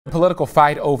Political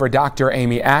fight over Dr.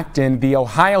 Amy Acton. The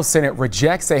Ohio Senate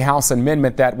rejects a House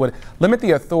amendment that would limit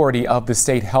the authority of the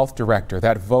state health director.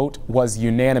 That vote was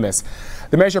unanimous.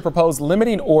 The measure proposed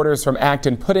limiting orders from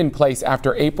Acton put in place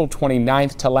after April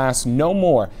 29th to last no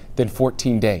more than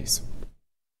 14 days.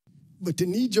 But to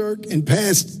knee-jerk and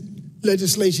pass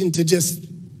legislation to just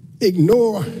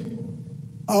ignore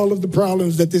all of the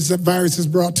problems that this virus has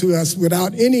brought to us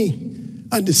without any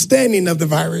understanding of the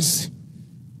virus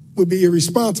would be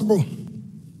irresponsible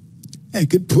and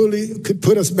could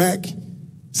put us back,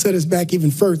 set us back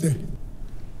even further.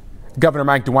 Governor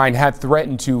DeWine had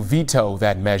threatened to veto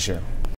that measure.